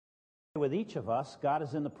with each of us, God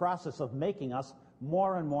is in the process of making us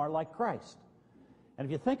more and more like Christ. And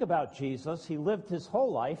if you think about Jesus, he lived his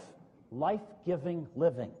whole life, life-giving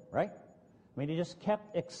living, right? I mean, he just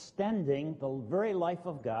kept extending the very life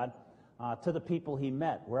of God to the people he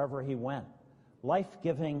met, wherever he went.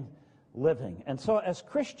 Life-giving living. And so as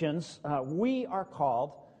Christians, we are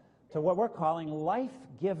called to what we're calling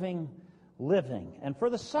life-giving living. And for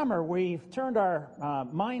the summer, we've turned our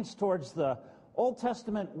minds towards the Old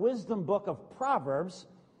Testament wisdom book of Proverbs,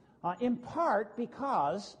 in part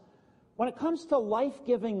because when it comes to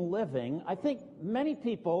life-giving living, I think many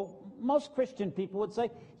people, most Christian people would say,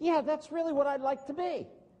 yeah, that's really what I'd like to be.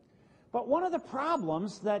 But one of the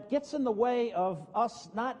problems that gets in the way of us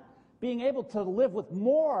not being able to live with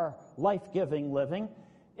more life-giving living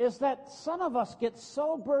is that some of us get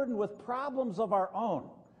so burdened with problems of our own.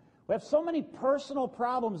 We have so many personal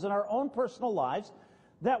problems in our own personal lives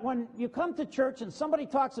that when you come to church and somebody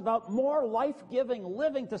talks about more life-giving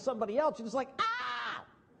living to somebody else, you're just like,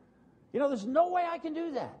 there's no way I can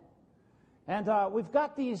do that. And we've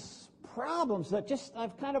got these problems that just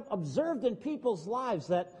I've kind of observed in people's lives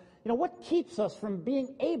that, what keeps us from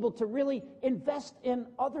being able to really invest in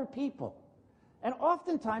other people? And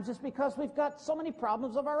oftentimes it's because we've got so many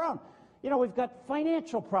problems of our own. We've got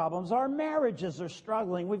financial problems. Our marriages are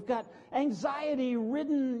struggling. We've got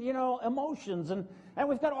anxiety-ridden, emotions. And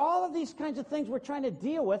we've got all of these kinds of things we're trying to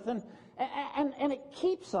deal with. And it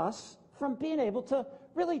keeps us from being able to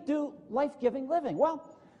really do life-giving living.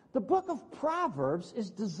 Well, the book of Proverbs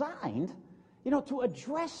is designed, to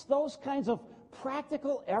address those kinds of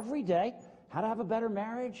practical, everyday, how to have a better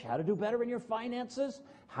marriage, how to do better in your finances,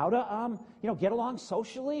 how to, get along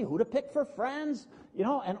socially, who to pick for friends,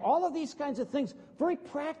 and all of these kinds of things, very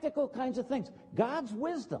practical kinds of things. God's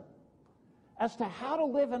wisdom as to how to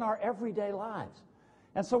live in our everyday lives.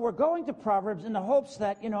 And so we're going to Proverbs in the hopes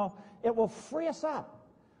that, it will free us up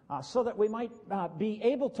so that we might be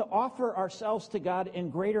able to offer ourselves to God in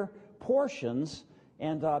greater portions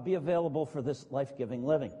and be available for this life-giving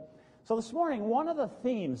living. So this morning, one of the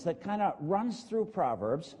themes that kind of runs through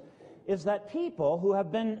Proverbs is that people who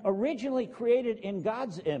have been originally created in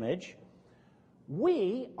God's image,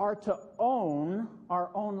 we are to own our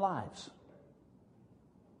own lives.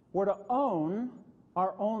 We're to own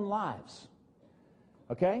our own lives.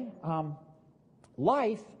 Okay?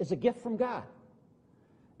 Life is a gift from God.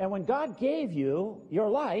 And when God gave you your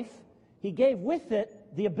life, he gave with it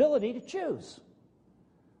the ability to choose,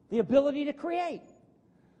 the ability to create,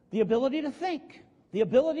 the ability to think, the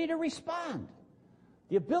ability to respond,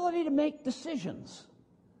 the ability to make decisions.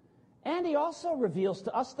 And he also reveals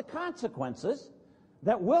to us the consequences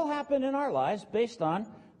that will happen in our lives based on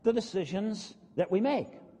the decisions that we make.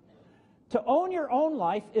 To own your own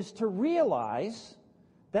life is to realize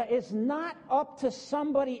that it's not up to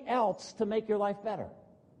somebody else to make your life better.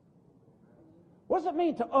 What does it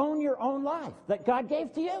mean to own your own life that God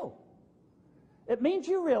gave to you? It means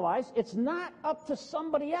you realize it's not up to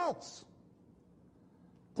somebody else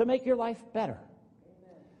to make your life better.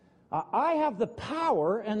 I have the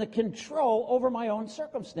power and the control over my own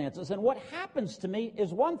circumstances, and what happens to me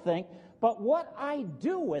is one thing, but what I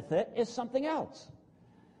do with it is something else.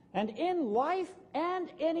 And in life and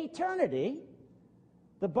in eternity,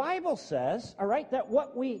 the Bible says, all right, that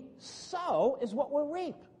what we sow is what we'll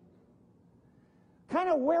reap. Kind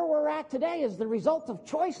of where we're at today is the result of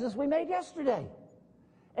choices we made yesterday.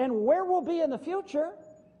 And where we'll be in the future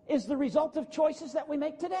is the result of choices that we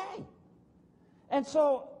make today. And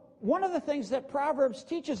so one of the things that Proverbs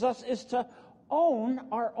teaches us is to own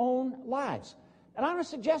our own lives. And I want to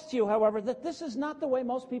suggest to you, however, that this is not the way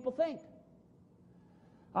most people think.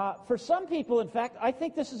 For some people, in fact, I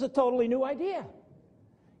think this is a totally new idea.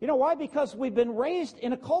 You know why? Because we've been raised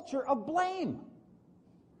in a culture of blame.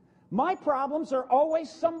 My problems are always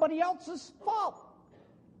somebody else's fault.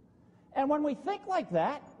 And when we think like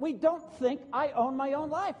that, we don't think I own my own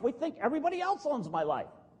life. We think everybody else owns my life.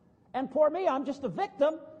 And poor me, I'm just a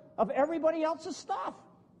victim of everybody else's stuff.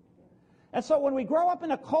 And so when we grow up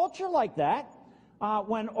in a culture like that,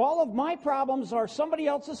 when all of my problems are somebody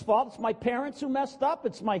else's fault, it's my parents who messed up,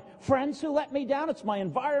 it's my friends who let me down, it's my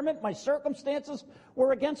environment, my circumstances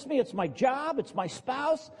were against me, it's my job, it's my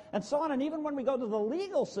spouse, and so on. And even when we go to the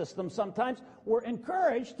legal system sometimes, we're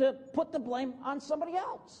encouraged to put the blame on somebody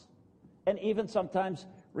else, and even sometimes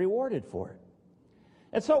rewarded for it.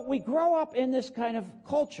 And so we grow up in this kind of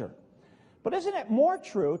culture. But isn't it more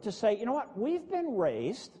true to say, you know what, we've been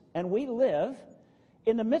raised and we live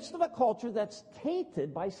in the midst of a culture that's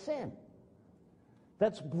tainted by sin,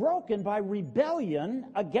 that's broken by rebellion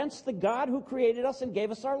against the God who created us and gave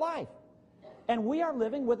us our life. And we are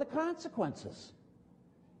living with the consequences.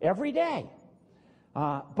 every day.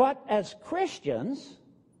 But as Christians,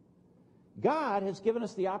 God has given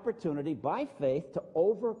us the opportunity by faith to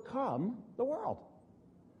overcome the world.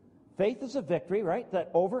 Faith is a victory, right, that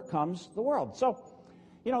overcomes the world. So,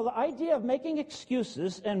 the idea of making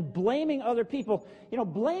excuses and blaming other people,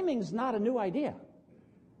 blaming's not a new idea.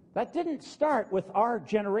 That didn't start with our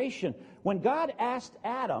generation. When God asked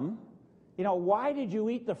Adam, why did you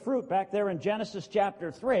eat the fruit back there in Genesis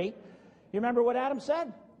chapter 3, you remember what Adam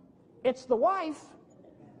said? It's the wife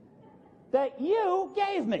that you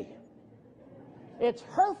gave me. It's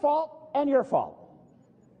her fault and your fault.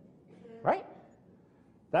 Right?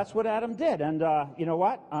 That's what Adam did. And you know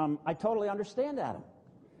what? I totally understand Adam.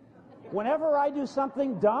 Whenever I do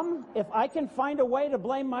something dumb, if I can find a way to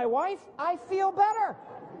blame my wife, I feel better.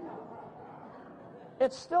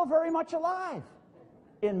 It's still very much alive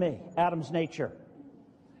in me, Adam's nature.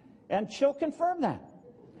 And she'll confirm that.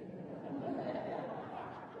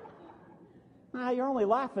 You're only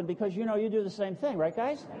laughing because you do the same thing, right,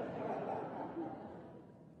 guys?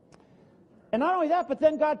 And not only that, but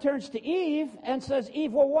then God turns to Eve and says,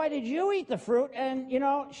 Eve, well, why did you eat the fruit? And,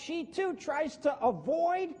 she too tries to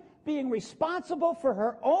avoid being responsible for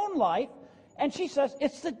her own life. And she says,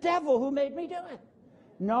 it's the devil who made me do it.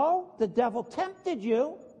 No, the devil tempted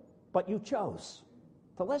you, but you chose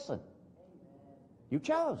to listen. You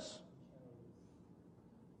chose.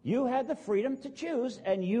 You had the freedom to choose,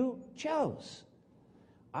 and you chose.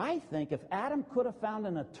 I think if Adam could have found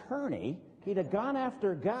an attorney, he'd have gone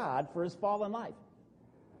after God for his fallen life.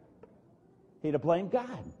 He'd have blamed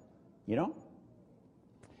God,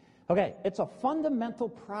 Okay, it's a fundamental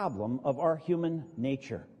problem of our human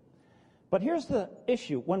nature. But here's the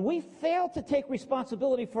issue. When we fail to take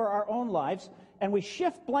responsibility for our own lives and we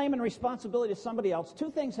shift blame and responsibility to somebody else, two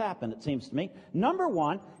things happen, it seems to me. Number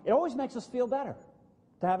one, it always makes us feel better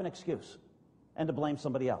to have an excuse and to blame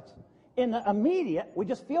somebody else. In the immediate, we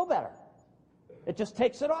just feel better. It just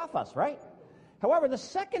takes it off us, right? However, the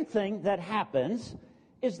second thing that happens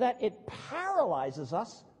is that it paralyzes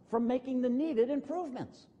us from making the needed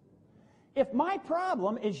improvements. If my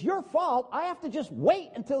problem is your fault, I have to just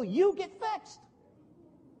wait until you get fixed.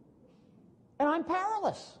 And I'm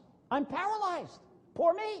powerless. I'm paralyzed.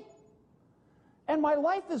 Poor me. And my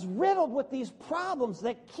life is riddled with these problems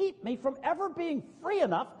that keep me from ever being free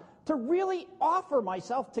enough to really offer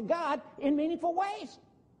myself to God in meaningful ways.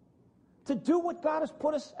 To do what God has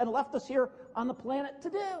put us and left us here on the planet to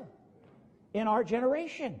do in our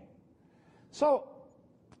generation. So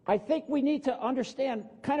I think we need to understand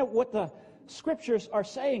kind of what the Scriptures are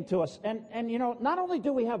saying to us. And not only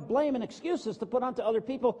do we have blame and excuses to put onto other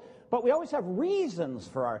people, but we always have reasons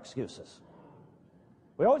for our excuses.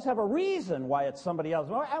 We always have a reason why it's somebody else.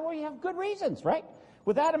 Well, we have good reasons, right?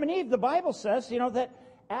 With Adam and Eve, the Bible says, that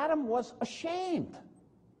Adam was ashamed.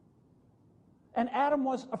 And Adam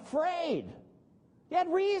was afraid. He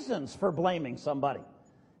had reasons for blaming somebody.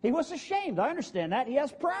 He was ashamed. I understand that. He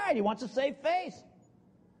has pride. He wants to save face.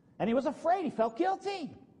 And he was afraid. He felt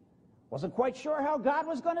guilty. Wasn't quite sure how God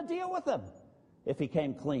was going to deal with him if he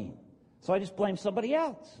came clean. So I just blamed somebody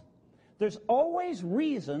else. There's always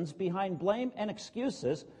reasons behind blame and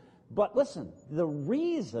excuses. But listen, the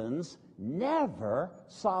reasons never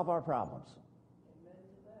solve our problems.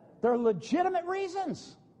 They're legitimate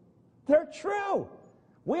reasons. They're true.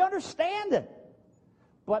 We understand it.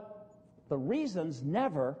 But the reasons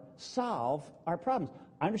never solve our problems.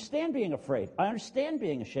 I understand being afraid. I understand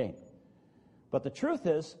being ashamed. But the truth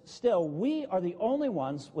is, still, we are the only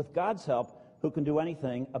ones with God's help who can do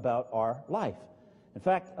anything about our life. In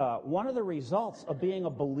fact, one of the results of being a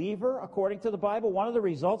believer, according to the Bible, one of the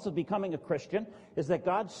results of becoming a Christian is that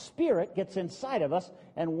God's Spirit gets inside of us,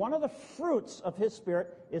 and one of the fruits of His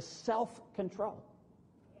Spirit is self-control.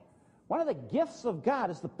 One of the gifts of God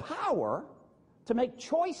is the power to make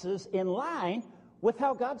choices in line with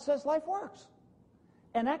how God says life works.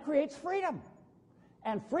 And that creates freedom.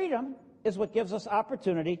 And freedom is what gives us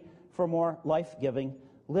opportunity for more life-giving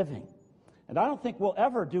living. And I don't think we'll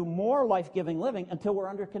ever do more life-giving living until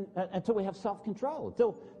we have self-control,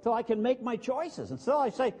 until I can make my choices, until I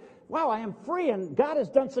say, wow, I am free, and God has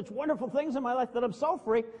done such wonderful things in my life that I'm so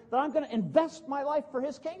free that I'm going to invest my life for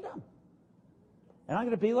His kingdom. And I'm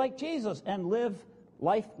going to be like Jesus and live a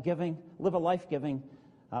life-giving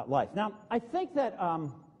life. Now, I think that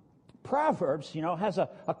Proverbs, has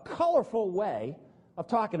a colorful way of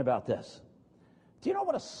talking about this. Do you know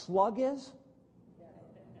what a slug is?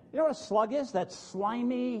 You know what a slug is? That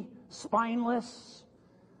slimy, spineless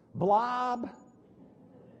blob.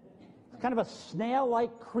 It's kind of a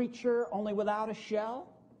snail-like creature, only without a shell.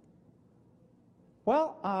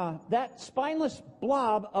 Well, that spineless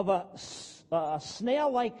blob of a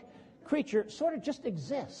snail-like creature sort of just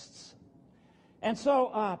exists. And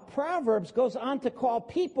so Proverbs goes on to call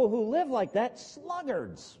people who live like that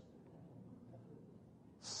sluggards.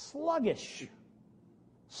 Sluggish.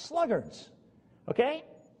 Sluggards. Okay?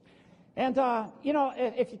 And,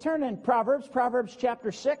 if you turn in Proverbs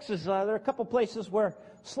chapter 6, there are a couple places where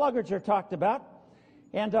sluggards are talked about.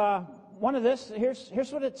 And one of this,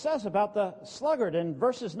 here's what it says about the sluggard. In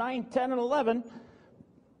verses 9, 10, and 11,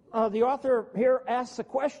 the author here asks a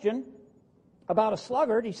question about a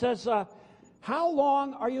sluggard. He says, how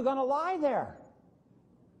long are you going to lie there?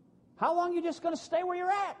 How long are you just going to stay where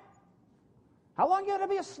you're at? How long are you going to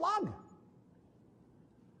be a slug?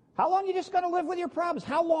 How long are you just going to live with your problems?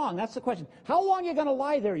 How long? That's the question. How long are you going to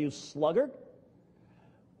lie there, you sluggard?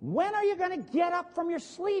 When are you going to get up from your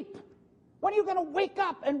sleep? When are you going to wake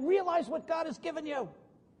up and realize what God has given you?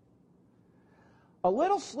 A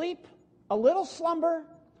little sleep, a little slumber,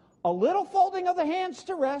 a little folding of the hands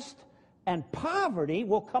to rest, and poverty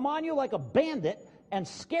will come on you like a bandit, and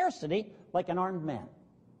scarcity like an armed man.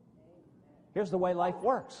 Here's the way life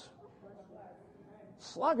works.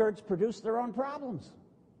 Sluggards produce their own problems.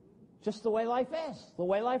 Just the way life is, the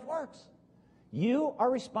way life works. You are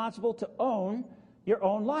responsible to own your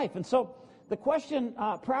own life. And so the question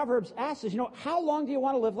Proverbs asks is, how long do you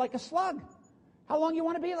want to live like a slug? How long do you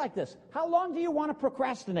want to be like this? How long do you want to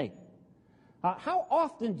procrastinate? How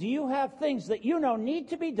often do you have things that you know need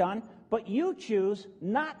to be done, but you choose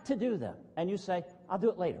not to do them? And you say, I'll do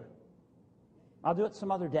it later. I'll do it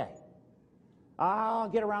some other day. I'll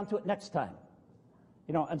get around to it next time.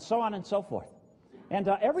 And so on and so forth. And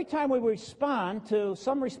every time we respond to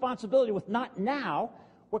some responsibility with not now,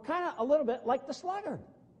 we're kind of a little bit like the sluggard.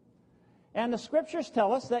 And the scriptures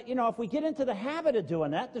tell us that, if we get into the habit of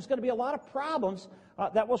doing that, there's going to be a lot of problems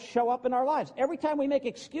that will show up in our lives. Every time we make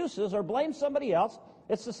excuses or blame somebody else,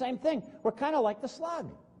 it's the same thing. We're kind of like the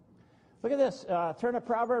slug. Look at this. Turn to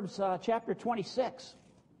Proverbs chapter 26.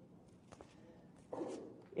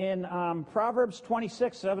 In Proverbs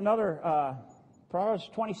 26, I have another, Proverbs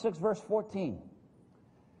 26, verse 14.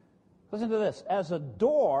 Listen to this. As a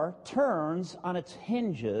door turns on its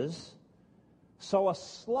hinges, so a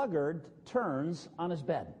sluggard turns on his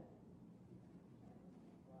bed.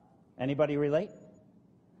 Anybody relate?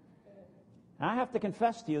 I have to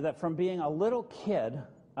confess to you that from being a little kid,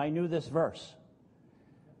 I knew this verse.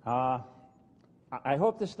 I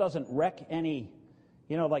hope this doesn't wreck any,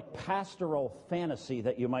 like pastoral fantasy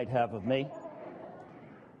that you might have of me.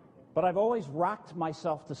 But I've always rocked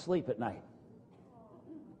myself to sleep at night,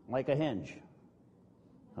 like a hinge.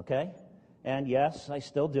 Okay? And yes, I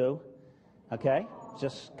still do. Okay? It's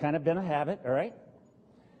just kind of been a habit, all right?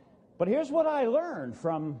 But here's what I learned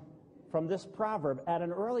from this proverb at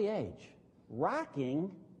an early age.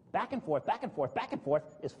 Rocking back and forth, back and forth, back and forth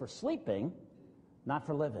is for sleeping, not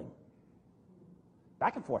for living.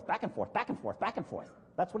 Back and forth, back and forth, back and forth, back and forth.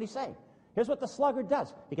 That's what he's saying. Here's what the sluggard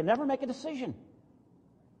does. He can never make a decision.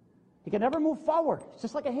 He can never move forward. It's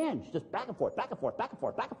just like a hinge, just back and forth, back and forth, back and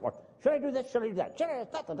forth, back and forth. Should I do this? Should I do that?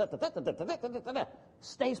 Should I?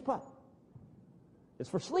 Stays put. It's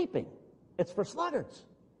for sleeping. It's for sluggards.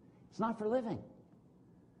 It's not for living.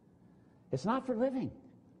 It's not for living.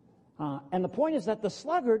 And the point is that the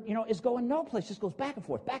sluggard, is going no place. Just goes back and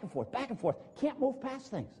forth, back and forth, back and forth. Can't move past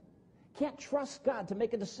things. Can't trust God to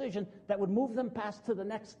make a decision that would move them past to the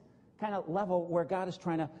next kind of level where God is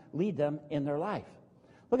trying to lead them in their life.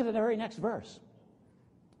 Look at the very next verse.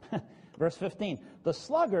 Verse 15. The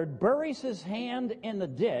sluggard buries his hand in the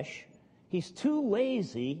dish. He's too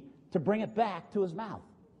lazy to bring it back to his mouth.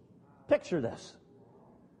 Picture this.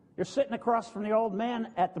 You're sitting across from the old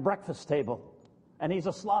man at the breakfast table, and he's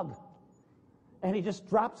a slug. And he just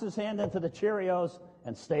drops his hand into the Cheerios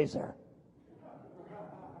and stays there.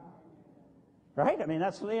 Right? I mean,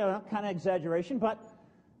 that's kind of exaggeration, but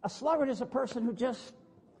a sluggard is a person who just,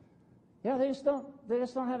 they just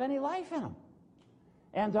don't have any life in them.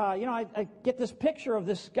 And, I get this picture of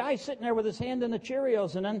this guy sitting there with his hand in the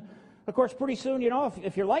Cheerios, and then, of course, pretty soon,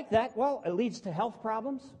 if you're like that, well, it leads to health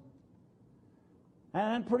problems.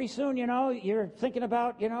 And then pretty soon, you're thinking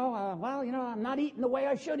about, I'm not eating the way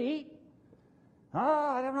I should eat.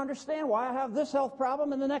 I don't understand why I have this health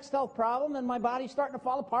problem and the next health problem, and my body's starting to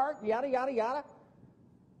fall apart, yada, yada, yada.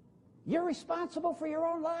 You're responsible for your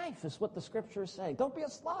own life, is what the scripture is saying. Don't be a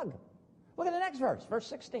slug. Look at the next verse, verse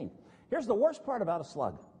 16. Here's the worst part about a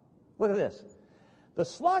slug. Look at this. The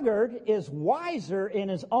sluggard is wiser in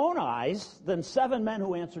his own eyes than 7 men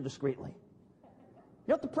who answer discreetly. You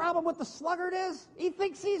know what the problem with the sluggard is? He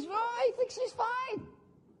thinks he's fine.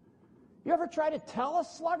 You ever try to tell a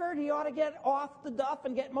sluggard he ought to get off the duff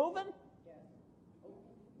and get moving?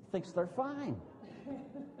 He thinks they're fine.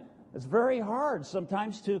 It's very hard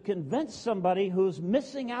sometimes to convince somebody who's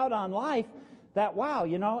missing out on life that, wow,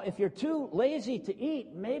 you know, if you're too lazy to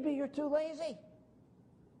eat, maybe you're too lazy.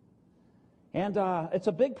 And it's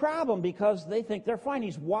a big problem because they think they're fine.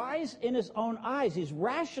 He's wise in his own eyes. He's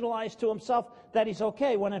rationalized to himself that he's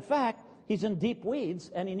okay, when in fact, he's in deep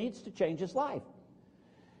weeds and he needs to change his life.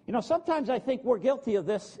 You know, sometimes I think we're guilty of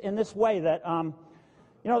this in this way that,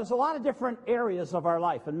 you know, there's a lot of different areas of our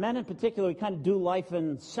life. And men in particular, we kind of do life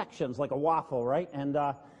in sections like a waffle, right? And,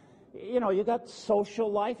 you know, you got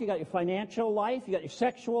social life, you got your financial life, you got your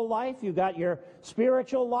sexual life, you got your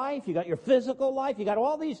spiritual life, you got your physical life, you got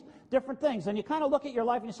all these different things. And you kind of look at your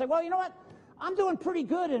life and you say, well, you know what? I'm doing pretty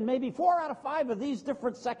good in maybe 4 out of 5 of these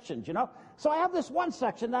different sections, you know? So I have this one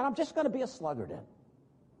section that I'm just going to be a sluggard in.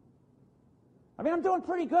 I mean, I'm doing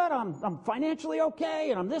pretty good. I'm financially okay,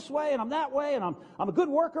 and I'm this way, and I'm that way, and I'm a good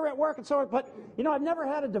worker at work, and so on. But, you know, I've never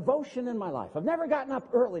had a devotion in my life. I've never gotten up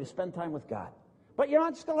early to spend time with God. But, you know,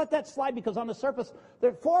 I'm just going to let that slide because on the surface,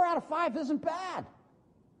 4 out of 5 isn't bad.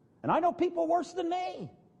 And I know people worse than me.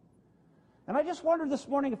 And I just wondered this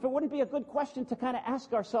morning if it wouldn't be a good question to kind of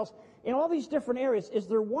ask ourselves, in all these different areas, is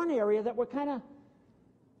there one area that we're kind of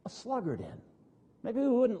a sluggard in? Maybe we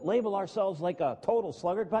wouldn't label ourselves like a total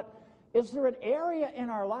sluggard, but is there an area in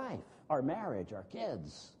our life, our marriage, our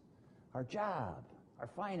kids, our job, our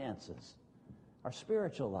finances, our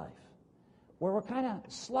spiritual life, where we're kind of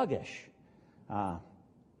sluggish? And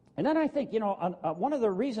then I think, you know, one of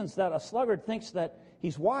the reasons that a sluggard thinks that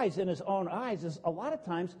he's wise in his own eyes is a lot of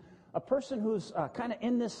times a person who's kind of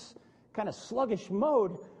in this kind of sluggish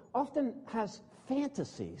mode often has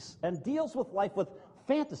fantasies and deals with life with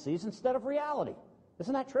fantasies instead of reality.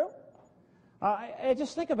 Isn't that true? I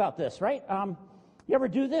just think about this, right? You ever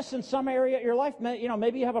do this in some area of your life? You know,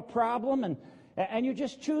 maybe you have a problem and you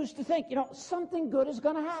just choose to think, you know, something good is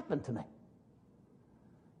going to happen to me.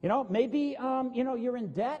 You know, maybe, you know, you're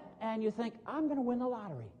in debt and you think, I'm going to win the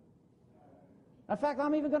lottery. In fact,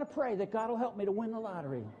 I'm even going to pray that God will help me to win the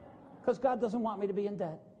lottery because God doesn't want me to be in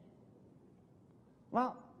debt.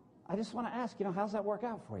 Well, I just want to ask, you know, how's that work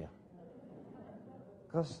out for you?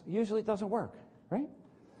 Because usually it doesn't work, right?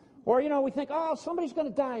 Or, you know, we think, oh, somebody's going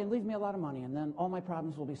to die and leave me a lot of money, and then all my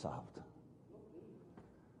problems will be solved.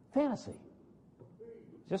 Fantasy.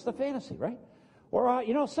 Just a fantasy, right? Or,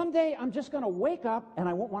 you know, someday I'm just going to wake up and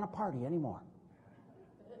I won't want to party anymore.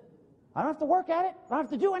 I don't have to work at it. I don't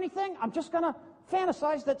have to do anything. I'm just going to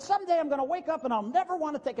fantasize that someday I'm going to wake up and I'll never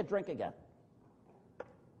want to take a drink again.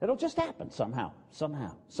 It'll just happen somehow,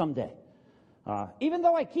 someday. Even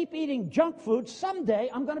though I keep eating junk food, someday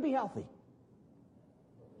I'm going to be healthy.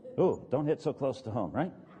 Ooh, don't hit so close to home,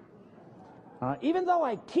 right? Even though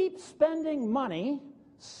I keep spending money,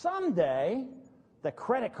 someday the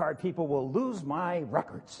credit card people will lose my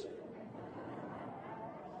records.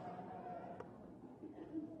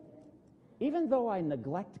 Even though I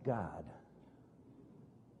neglect God,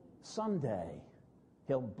 someday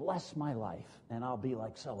He'll bless my life and I'll be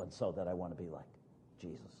like so-and-so that I want to be like,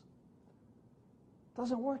 Jesus. It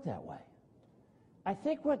doesn't work that way. I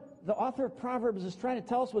think what the author of Proverbs is trying to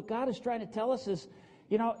tell us, what God is trying to tell us is,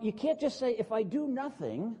 you know, you can't just say, if I do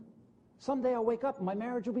nothing, someday I'll wake up and my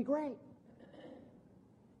marriage will be great.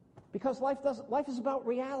 Because life is about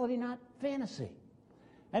reality, not fantasy.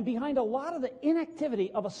 And behind a lot of the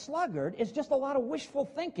inactivity of a sluggard is just a lot of wishful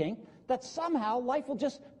thinking that somehow life will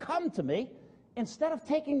just come to me instead of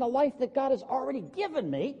taking the life that God has already given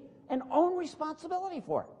me and own responsibility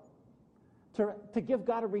for it. To give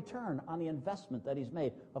God a return on the investment that He's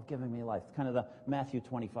made of giving me life. Kind of the Matthew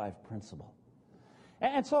 25 principle.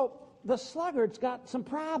 And so the sluggard's got some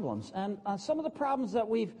problems. And some of the problems that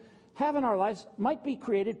we have in our lives might be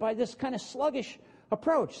created by this kind of sluggish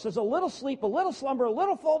approach. It says a little sleep, a little slumber, a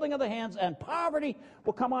little folding of the hands, and poverty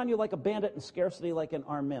will come on you like a bandit and scarcity like an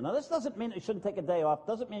armed man. Now, this doesn't mean you shouldn't take a day off.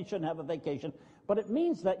 Doesn't mean you shouldn't have a vacation. But it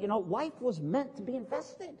means that, you know, life was meant to be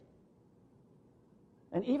invested.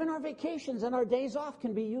 And even our vacations and our days off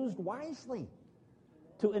can be used wisely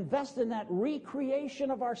to invest in that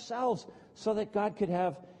recreation of ourselves so that God could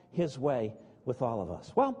have His way with all of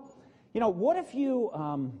us. Well, you know, what if you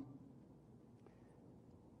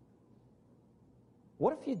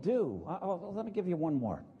do? Let me give you one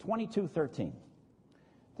more. 22:13.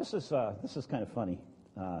 This is kind of funny.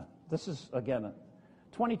 This is, again,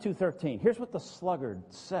 22:13. Here's what the sluggard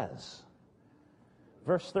says.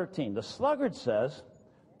 Verse 13. The sluggard says,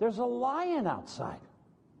 there's a lion outside.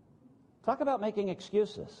 Talk about making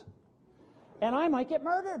excuses. And I might get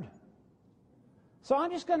murdered. So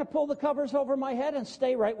I'm just going to pull the covers over my head and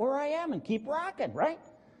stay right where I am and keep rocking, right?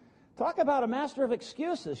 Talk about a master of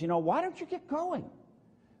excuses. Why don't you get going?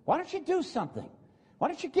 Why don't you do something? Why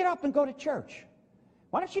don't you get up and go to church?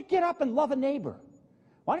 Why don't you get up and love a neighbor?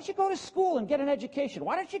 Why don't you go to school and get an education?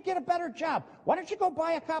 Why don't you get a better job? Why don't you go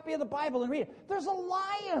buy a copy of the Bible and read it? There's a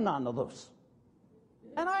lion on the loose.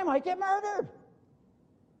 And I might get murdered.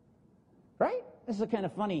 Right? This is kind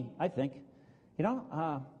of funny, I think.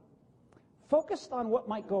 Focused on what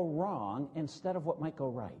might go wrong instead of what might go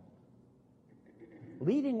right.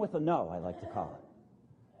 Leading with a no, I like to call it.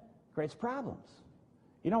 Creates problems.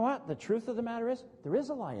 You know what? The truth of the matter is, there is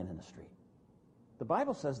a lion in the street. The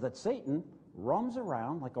Bible says that Satan roams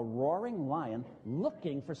around like a roaring lion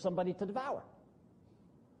looking for somebody to devour.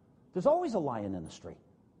 There's always a lion in the street.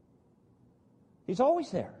 He's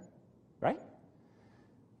always there, right?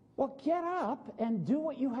 Well, get up and do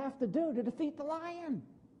what you have to do to defeat the lion.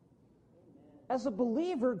 As a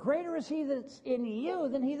believer, greater is he that's in you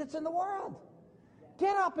than he that's in the world.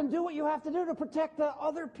 Get up and do what you have to do to protect the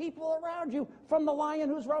other people around you from the lion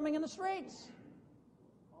who's roaming in the streets.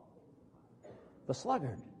 The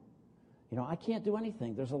sluggard. I can't do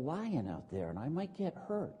anything. There's a lion out there, and I might get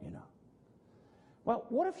hurt, Well,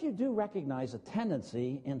 what if you do recognize a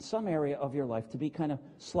tendency in some area of your life to be kind of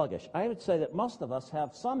sluggish? I would say that most of us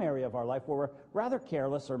have some area of our life where we're rather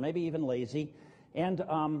careless or maybe even lazy. And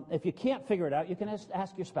if you can't figure it out, you can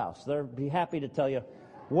ask your spouse. They'll be happy to tell you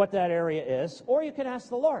what that area is. Or you can ask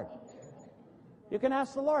the Lord. You can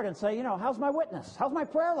ask the Lord and say, how's my witness? How's my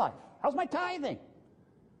prayer life? How's my tithing?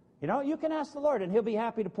 You can ask the Lord, and he'll be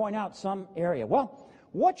happy to point out some area. Well,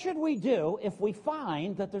 what should we do if we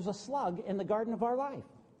find that there's a slug in the garden of our life?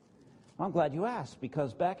 Well, I'm glad you asked,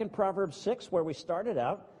 because back in Proverbs 6, where we started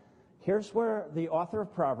out, here's where the author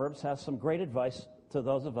of Proverbs has some great advice to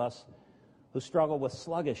those of us who struggle with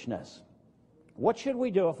sluggishness. What should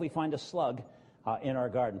we do if we find a slug in our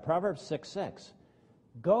garden? Proverbs 6:6.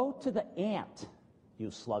 Go to the ant,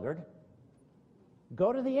 you sluggard.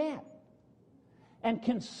 Go to the ant and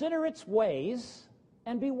consider its ways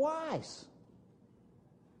and be wise.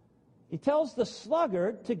 He tells the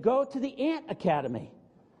sluggard to go to the ant academy.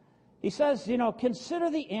 He says,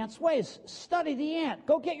 consider the ant's ways. Study the ant.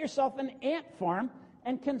 Go get yourself an ant farm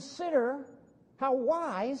and consider how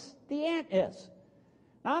wise the ant is.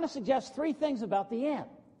 Now, I want to suggest 3 things about the ant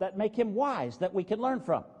that make him wise that we can learn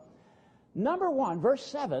from. Number 1, verse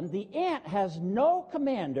 7, the ant has no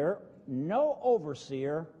commander, no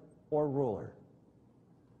overseer, or ruler.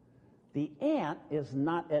 The ant is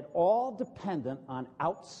not at all dependent on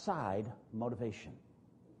outside motivation.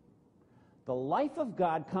 The life of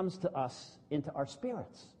God comes to us into our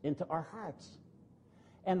spirits, into our hearts.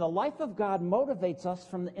 And the life of God motivates us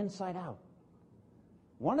from the inside out.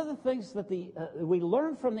 One of the things that we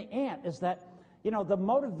learn from the ant is that, the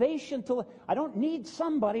motivation to... I don't need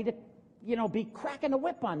somebody to, be cracking a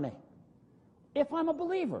whip on me if I'm a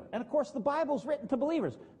believer. And, of course, the Bible's written to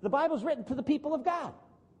believers. The Bible's written to the people of God.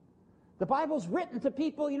 The Bible's written to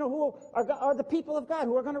people, who are the people of God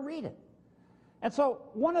who are going to read it. And so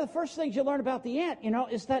one of the first things you learn about the ant,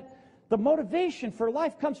 is that the motivation for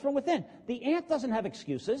life comes from within. The ant doesn't have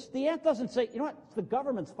excuses. The ant doesn't say, it's the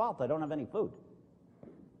government's fault I don't have any food.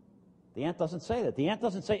 The ant doesn't say that. The ant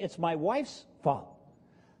doesn't say, it's my wife's fault.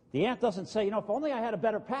 The ant doesn't say, if only I had a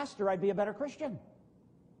better pastor, I'd be a better Christian.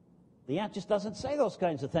 The ant just doesn't say those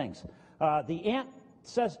kinds of things. The ant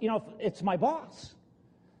says, it's my boss.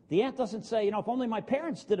 The ant doesn't say, if only my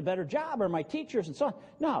parents did a better job or my teachers and so on.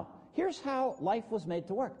 No, here's how life was made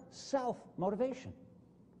to work. Self-motivation.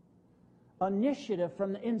 Initiative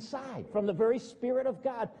from the inside, from the very Spirit of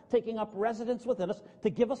God taking up residence within us to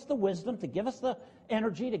give us the wisdom, to give us the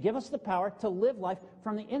energy, to give us the power to live life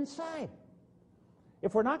from the inside.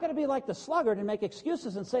 If we're not going to be like the sluggard and make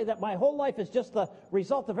excuses and say that my whole life is just the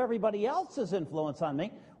result of everybody else's influence on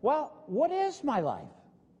me, well, what is my life?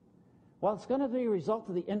 Well, it's going to be a result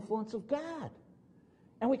of the influence of God.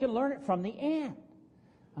 And we can learn it from the ant.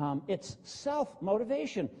 It's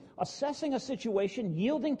self-motivation. Assessing a situation,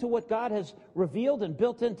 yielding to what God has revealed and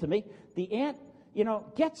built into me. The ant,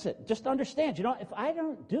 gets it, just understands. If I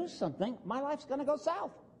don't do something, my life's going to go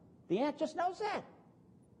south. The ant just knows that.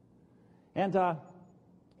 And,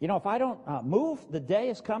 if I don't move, the day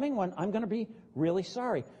is coming when I'm going to be really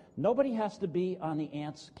sorry. Nobody has to be on the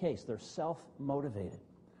ant's case. They're self-motivated.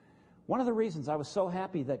 One of the reasons I was so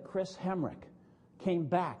happy that Chris Hemrick came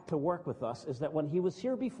back to work with us is that when he was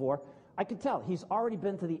here before, I could tell he's already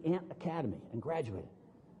been to the Ant Academy and graduated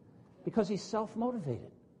because he's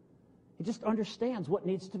self-motivated. He just understands what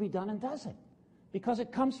needs to be done and does it because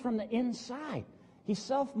it comes from the inside. He's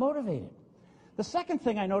self-motivated. The second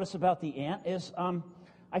thing I notice about the ant is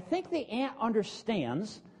I think the ant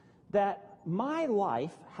understands that my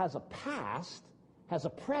life has a past, has a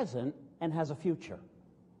present, and has a future.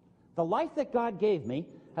 The life that God gave me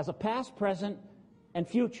has a past, present, and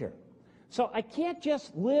future. So I can't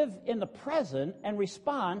just live in the present and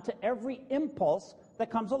respond to every impulse that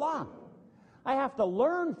comes along. I have to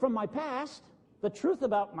learn from my past the truth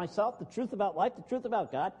about myself, the truth about life, the truth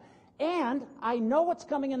about God, and I know what's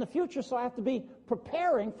coming in the future, so I have to be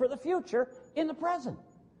preparing for the future in the present.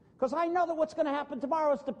 Because I know that what's going to happen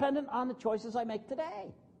tomorrow is dependent on the choices I make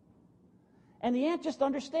today. And the ant just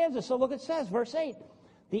understands this. So look, it says, verse 8,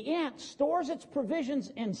 the ant stores its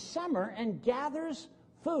provisions in summer and gathers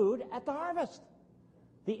food at the harvest.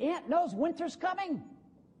 The ant knows winter's coming.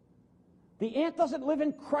 The ant doesn't live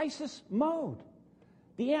in crisis mode.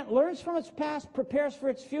 The ant learns from its past, prepares for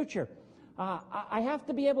its future. I have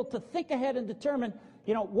to be able to think ahead and determine,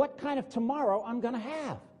 what kind of tomorrow I'm going to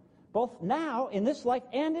have, both now in this life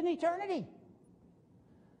and in eternity.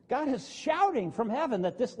 God is shouting from heaven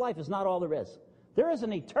that this life is not all there is. There is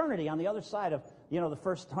an eternity on the other side of, the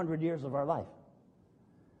first 100 years of our life.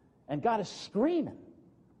 And God is screaming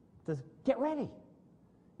to get ready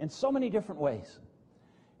in so many different ways.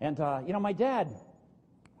 And, my dad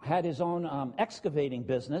had his own excavating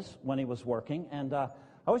business when he was working. And I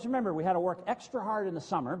always remember we had to work extra hard in the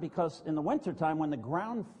summer because in the wintertime when the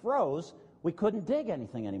ground froze, we couldn't dig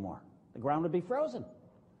anything anymore. The ground would be frozen.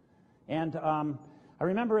 And I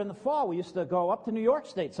remember in the fall, we used to go up to New York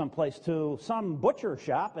State someplace to some butcher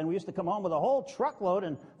shop, and we used to come home with a whole truckload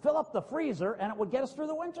and fill up the freezer, and it would get us through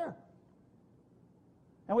the winter.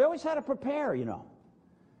 And we always had to prepare, And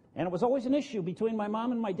it was always an issue between my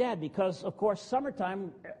mom and my dad because, of course,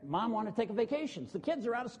 summertime, Mom wanted to take a vacation. The kids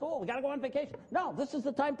are out of school. We got to go on vacation. No, this is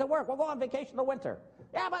the time to work. We'll go on vacation in the winter.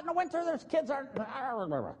 Yeah, but in the winter, there's kids aren't...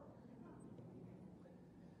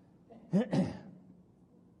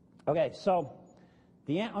 Okay, so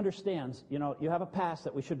the ant understands, you have a past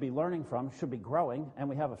that we should be learning from, should be growing, and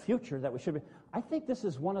we have a future that we should be... I think this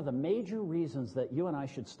is one of the major reasons that you and I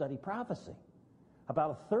should study prophecy.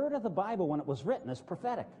 About a third of the Bible, when it was written, is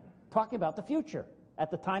prophetic, talking about the future at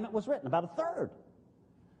the time it was written, about a third.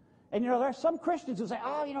 And, there are some Christians who say,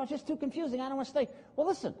 it's just too confusing, I don't want to stay. Well,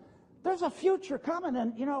 listen, there's a future coming,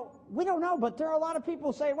 and, we don't know, but there are a lot of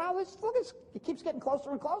people who say, it keeps getting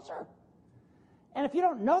closer and closer. And if you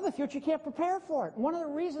don't know the future, you can't prepare for it. One of the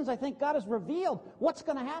reasons I think God has revealed what's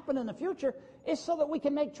going to happen in the future is so that we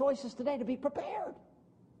can make choices today to be prepared.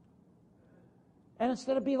 And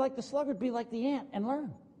instead of be like the sluggard, be like the ant and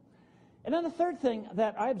learn. And then the third thing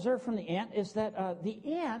that I observe from the ant is that the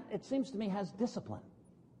ant, it seems to me, has discipline.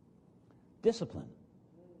 Discipline.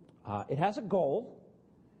 It has a goal,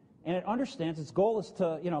 and it understands its goal is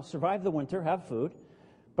to, survive the winter, have food.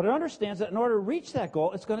 But it understands that in order to reach that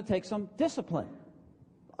goal, it's going to take some discipline.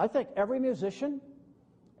 I think every musician,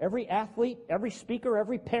 every athlete, every speaker,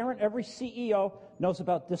 every parent, every CEO knows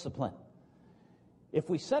about discipline. If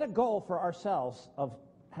we set a goal for ourselves of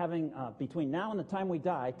having, between now and the time we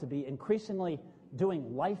die, to be increasingly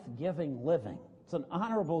doing life-giving living, it's an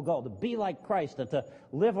honorable goal, to be like Christ and to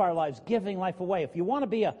live our lives giving life away. If you want to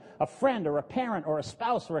be a friend or a parent or a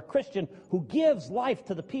spouse or a Christian who gives life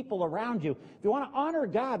to the people around you, if you want to honor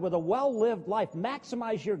God with a well-lived life,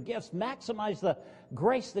 maximize your gifts, maximize the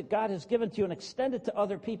grace that God has given to you and extend it to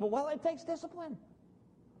other people, well, it takes discipline.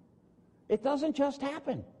 It doesn't just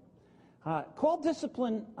happen. Call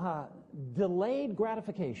discipline delayed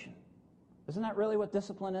gratification. Isn't that really what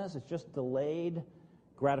discipline is? It's just delayed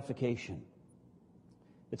gratification.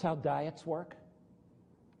 It's how diets work.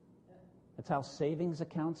 It's how savings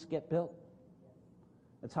accounts get built.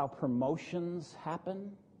 It's how promotions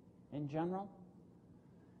happen in general.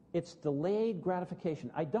 It's delayed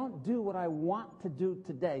gratification. I don't do what I want to do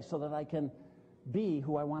today so that I can be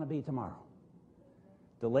who I want to be tomorrow.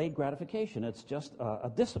 Delayed gratification. It's just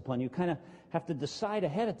a discipline. You kind of have to decide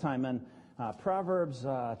ahead of time. And Proverbs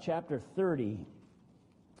chapter 30.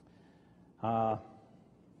 Let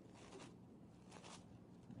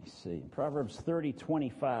me see. Proverbs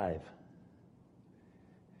 30:25.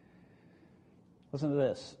 Listen to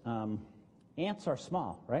this. Ants are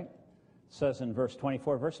small, right? It says in verse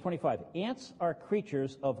 24. Verse 25. Ants are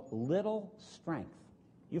creatures of little strength.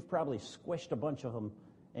 You've probably squished a bunch of them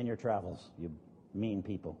in your travels, you mean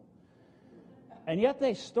people. And yet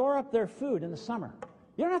they store up their food in the summer.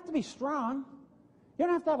 You don't have to be strong. You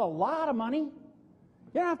don't have to have a lot of money. You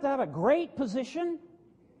don't have to have a great position.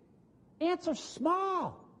 Ants are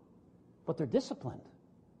small, but they're disciplined.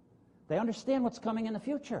 They understand what's coming in the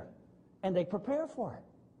future, and they prepare for it.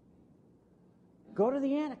 Go to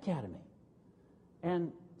the Ant Academy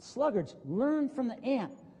and sluggards, learn from the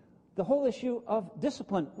ant. The whole issue of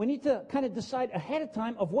discipline. We need to kind of decide ahead of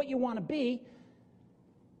time of what you want to be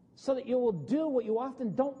so that you will do what you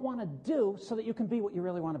often don't want to do so that you can be what you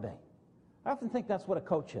really want to be. I often think that's what a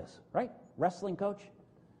coach is, right? Wrestling coach.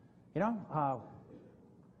 You know,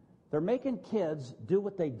 they're making kids do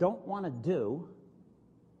what they don't want to do,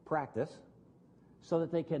 practice, so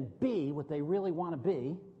that they can be what they really want to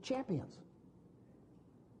be, champions.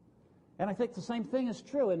 And I think the same thing is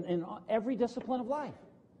true in every discipline of life.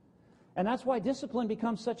 And that's why discipline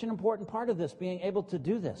becomes such an important part of this, being able to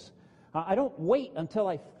do this. I don't wait until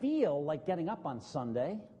I feel like getting up on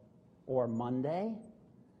Sunday or Monday.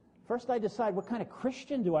 First, I decide what kind of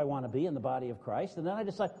Christian do I want to be in the body of Christ, and then I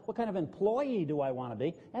decide what kind of employee do I want to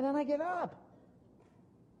be, and then I get up.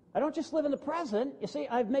 I don't just live in the present. You see,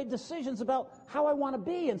 I've made decisions about how I want to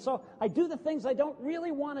be, and so I do the things I don't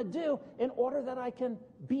really want to do in order that I can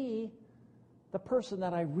be the person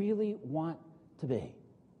that I really want to be.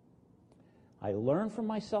 I learn from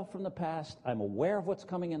myself from the past. I'm aware of what's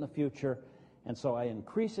coming in the future, and so I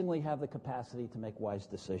increasingly have the capacity to make wise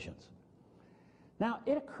decisions. Now,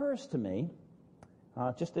 it occurs to me,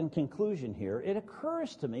 just in conclusion here, it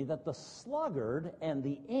occurs to me that the sluggard and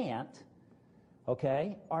the ant,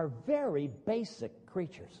 okay, are very basic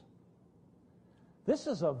creatures. This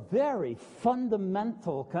is a very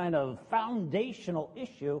fundamental kind of foundational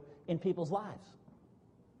issue in people's lives.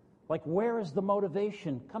 Like, where is the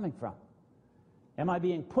motivation coming from? Am I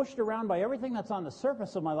being pushed around by everything that's on the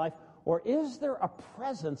surface of my life, or is there a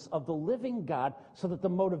presence of the living God so that the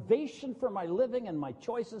motivation for my living and my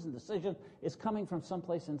choices and decisions is coming from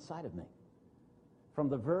someplace inside of me, from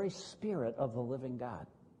the very Spirit of the living God?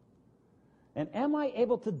 And am I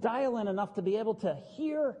able to dial in enough to be able to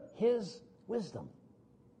hear His wisdom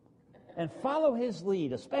and follow His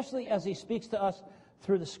lead, especially as He speaks to us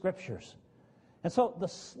through the Scriptures? And so the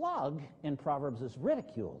slug in Proverbs is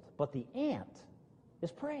ridiculed, but the ant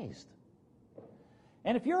is praised.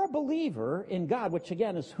 And if you're a believer in God, which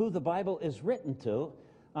again is who the Bible is written to,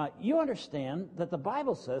 you understand that the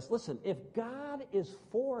Bible says, listen, if God is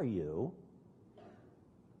for you,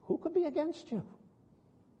 who could be against you?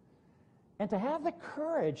 And to have the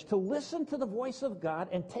courage to listen to the voice of God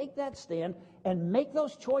and take that stand and make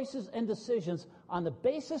those choices and decisions on the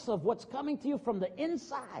basis of what's coming to you from the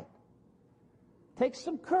inside takes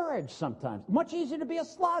some courage sometimes. Much easier to be a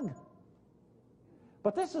slug.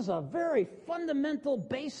 But this is a very fundamental,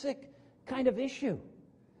 basic kind of issue.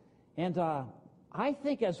 And I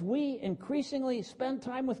think as we increasingly spend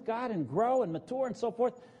time with God and grow and mature and so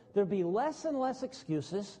forth, there'll be less and less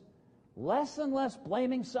excuses, less and less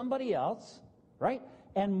blaming somebody else, right?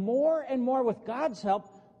 And more with God's help,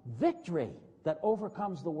 victory that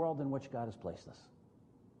overcomes the world in which God has placed us.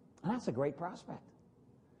 And that's a great prospect.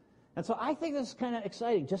 And so I think this is kind of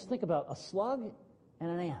exciting. Just think about a slug and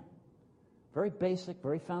an ant. Very basic,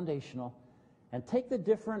 very foundational. And take the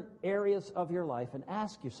different areas of your life and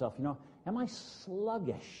ask yourself, am I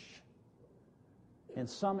sluggish in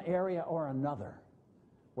some area or another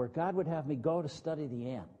where God would have me go to study the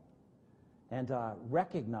ant and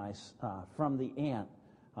recognize from the ant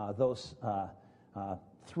those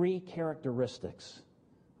three characteristics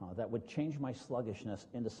that would change my sluggishness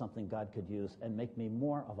into something God could use and make me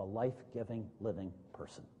more of a life-giving, living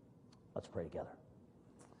person. Let's pray together.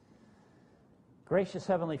 Gracious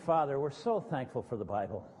Heavenly Father, we're so thankful for the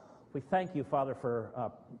Bible. We thank you, Father,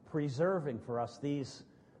 for preserving for us these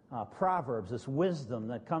proverbs, this wisdom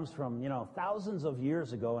that comes from, thousands of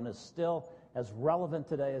years ago and is still as relevant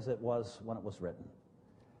today as it was when it was written.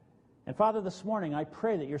 And Father, this morning I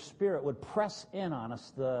pray that your Spirit would press in on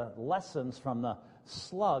us the lessons from the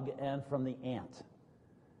slug and from the ant.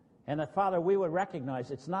 And that, Father, we would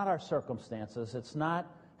recognize it's not our circumstances, it's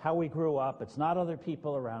not how we grew up, it's not other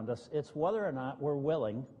people around us, it's whether or not we're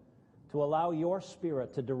willing to allow your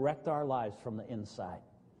Spirit to direct our lives from the inside.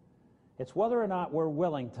 It's whether or not we're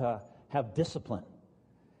willing to have discipline.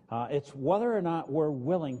 It's whether or not we're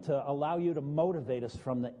willing to allow you to motivate us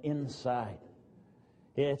from the inside.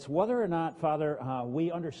 It's whether or not, Father,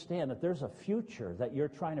 we understand that there's a future that you're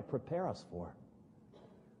trying to prepare us for.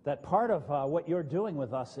 That part of what you're doing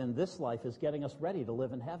with us in this life is getting us ready to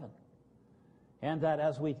live in heaven. And that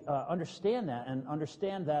as we understand that and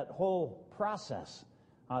understand that whole process,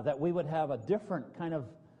 that we would have a different kind of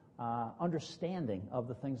understanding of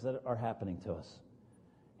the things that are happening to us.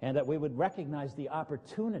 And that we would recognize the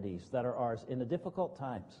opportunities that are ours in the difficult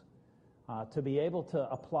times to be able to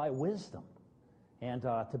apply wisdom and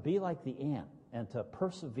to be like the ant and to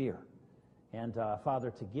persevere. And, Father,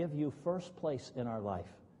 to give you first place in our life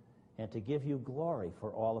and to give you glory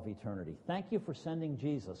for all of eternity. Thank you for sending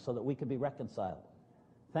Jesus so that we could be reconciled.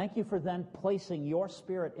 Thank you for then placing your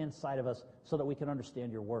Spirit inside of us so that we can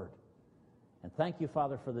understand your word. And thank you,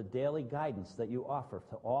 Father, for the daily guidance that you offer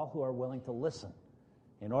to all who are willing to listen,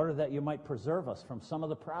 in order that you might preserve us from some of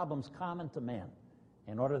the problems common to man,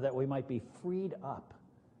 in order that we might be freed up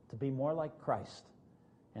to be more like Christ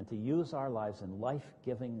and to use our lives in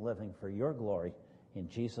life-giving living for your glory. In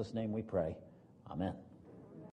Jesus' name we pray. Amen.